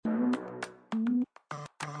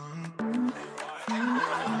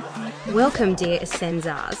Welcome, dear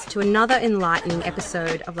Essenzas, to another enlightening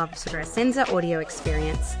episode of La Vostra Essenza audio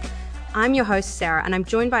experience. I'm your host, Sarah, and I'm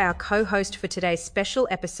joined by our co-host for today's special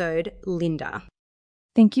episode, Linda.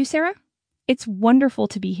 Thank you, Sarah. It's wonderful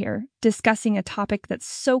to be here, discussing a topic that's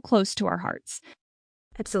so close to our hearts.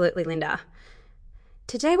 Absolutely, Linda.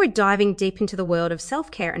 Today we're diving deep into the world of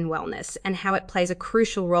self-care and wellness and how it plays a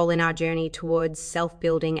crucial role in our journey towards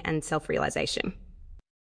self-building and self-realization.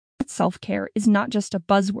 Self-care is not just a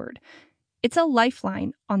buzzword. It's a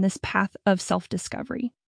lifeline on this path of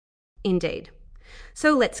self-discovery. Indeed.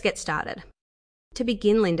 So let's get started. To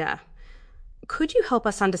begin, Linda, could you help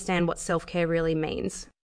us understand what self-care really means?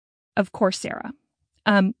 Of course, Sarah.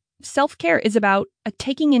 Self-care is about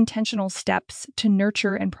taking intentional steps to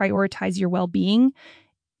nurture and prioritize your well-being.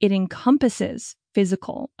 It encompasses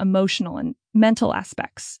physical, emotional, and mental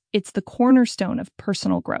aspects. It's the cornerstone of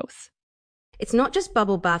personal growth. It's not just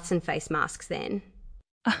bubble baths and face masks then?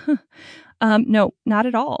 No, not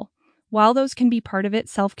at all. While those can be part of it,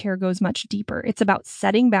 self-care goes much deeper. It's about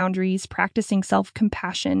setting boundaries, practicing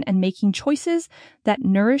self-compassion, and making choices that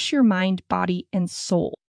nourish your mind, body, and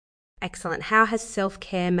soul. Excellent. How has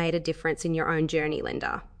self-care made a difference in your own journey,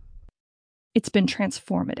 Linda? It's been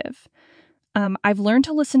transformative. I've learned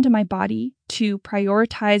to listen to my body, to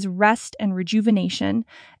prioritize rest and rejuvenation,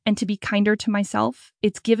 and to be kinder to myself.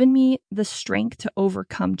 It's given me the strength to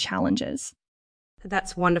overcome challenges.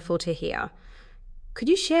 That's wonderful to hear. Could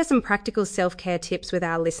you share some practical self-care tips with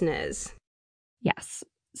our listeners? Yes,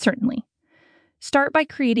 certainly. Start by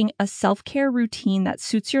creating a self-care routine that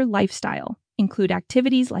suits your lifestyle. Include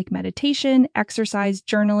activities like meditation, exercise,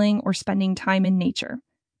 journaling, or spending time in nature.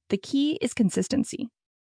 The key is consistency.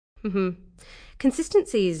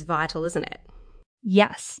 Consistency is vital, isn't it?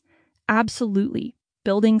 Yes, absolutely.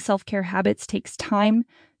 Building self-care habits takes time.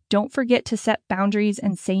 Don't forget to set boundaries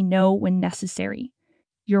and say no when necessary.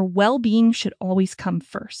 Your well-being should always come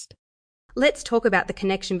first. Let's talk about the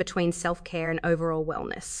connection between self-care and overall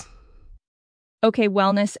wellness. Okay,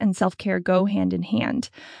 wellness and self-care go hand in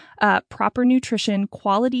hand. Proper nutrition,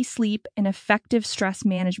 quality sleep, and effective stress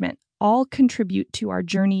management all contribute to our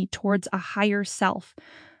journey towards a higher self.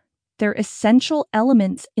 They're essential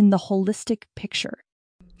elements in the holistic picture.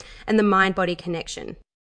 And the mind-body connection.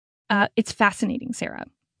 It's fascinating, Sarah.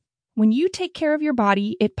 When you take care of your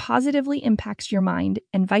body, it positively impacts your mind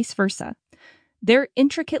and vice versa. They're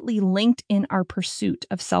intricately linked in our pursuit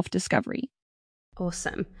of self-discovery.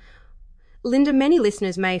 Awesome. Linda, many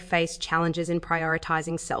listeners may face challenges in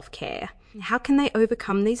prioritizing self-care. How can they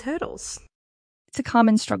overcome these hurdles? It's a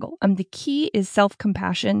common struggle. The key is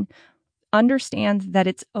self-compassion. Understand that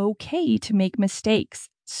it's okay to make mistakes.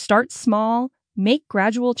 Start small, make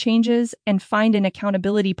gradual changes, and find an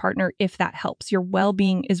accountability partner if that helps. Your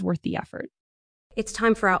well-being is worth the effort. It's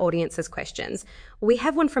time for our audience's questions. We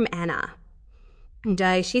have one from Anna.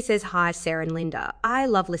 And she says, "Hi, Sarah and Linda. I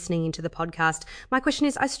love listening into the podcast. My question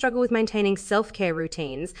is, I struggle with maintaining self-care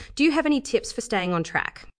routines. Do you have any tips for staying on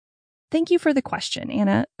track?" Thank you for the question,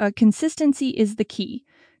 Anna. Consistency is the key.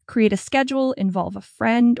 Create a schedule, involve a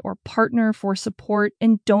friend or partner for support,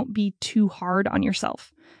 and don't be too hard on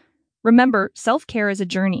yourself. Remember, self-care is a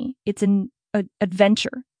journey. It's an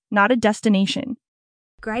adventure, not a destination.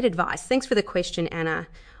 Great advice. Thanks for the question, Anna.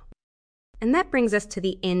 And that brings us to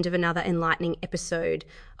the end of another enlightening episode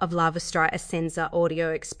of La Vostra Essenza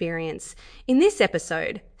audio experience. In this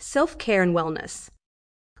episode, self-care and wellness.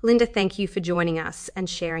 Linda, thank you for joining us and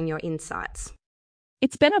sharing your insights.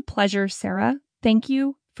 It's been a pleasure, Sarah. Thank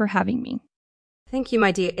you for having me. Thank you,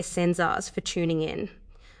 my dear Essenzas, for tuning in.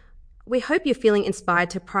 We hope you're feeling inspired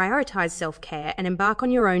to prioritize self-care and embark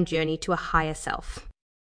on your own journey to a higher self.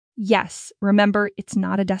 Yes, remember, it's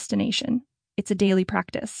not a destination. It's a daily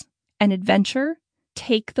practice. An adventure.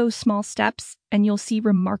 Take those small steps and you'll see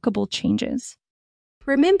remarkable changes.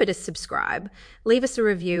 Remember to subscribe, leave us a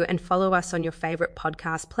review, and follow us on your favorite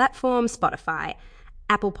podcast platform, Spotify,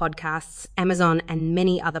 Apple Podcasts, Amazon, and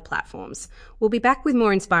many other platforms. We'll be back with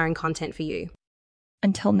more inspiring content for you.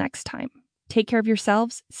 Until next time, take care of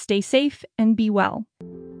yourselves, stay safe, and be well.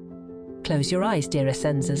 Close your eyes, dear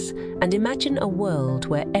Essenzas, and imagine a world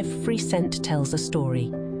where every scent tells a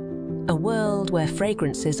story. A world where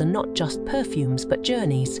fragrances are not just perfumes but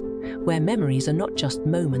journeys, where memories are not just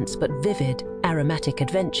moments but vivid, aromatic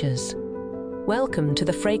adventures. Welcome to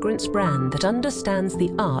the fragrance brand that understands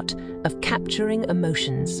the art of capturing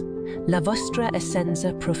emotions, La Vostra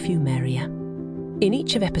Essenza Profumeria. In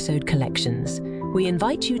each of episode collections, we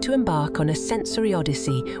invite you to embark on a sensory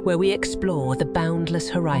odyssey where we explore the boundless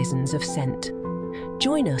horizons of scent.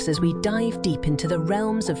 Join us as we dive deep into the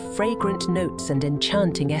realms of fragrant notes and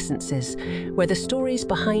enchanting essences, where the stories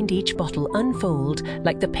behind each bottle unfold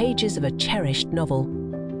like the pages of a cherished novel.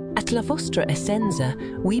 At La Vostra Essenza,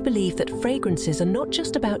 we believe that fragrances are not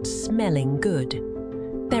just about smelling good.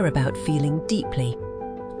 They're about feeling deeply.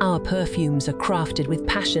 Our perfumes are crafted with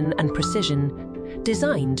passion and precision,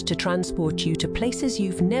 designed to transport you to places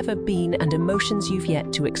you've never been and emotions you've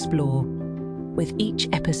yet to explore. With each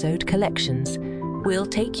episode Collections, we'll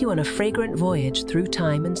take you on a fragrant voyage through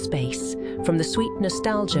time and space, from the sweet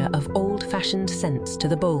nostalgia of old-fashioned scents to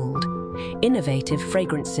the bold, innovative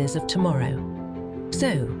fragrances of tomorrow.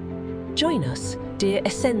 So, join us, dear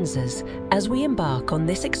Essenzas, as we embark on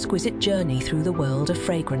this exquisite journey through the world of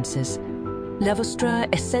fragrances. La Vostra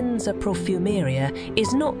Essenza Profumeria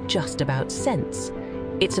is not just about scents.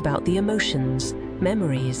 It's about the emotions,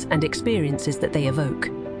 memories, and experiences that they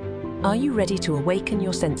evoke. Are you ready to awaken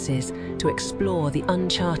your senses, to explore the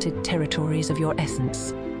uncharted territories of your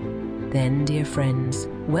essence? Then, dear friends,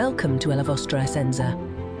 welcome to La Vostra Essenza.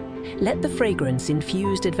 Let the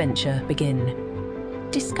fragrance-infused adventure begin.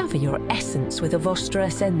 Discover your essence with La Vostra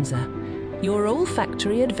Essenza. Your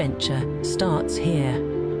olfactory adventure starts here.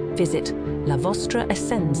 Visit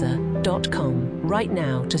lavostraessenza.com right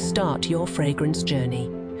now to start your fragrance journey.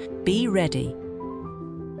 Be ready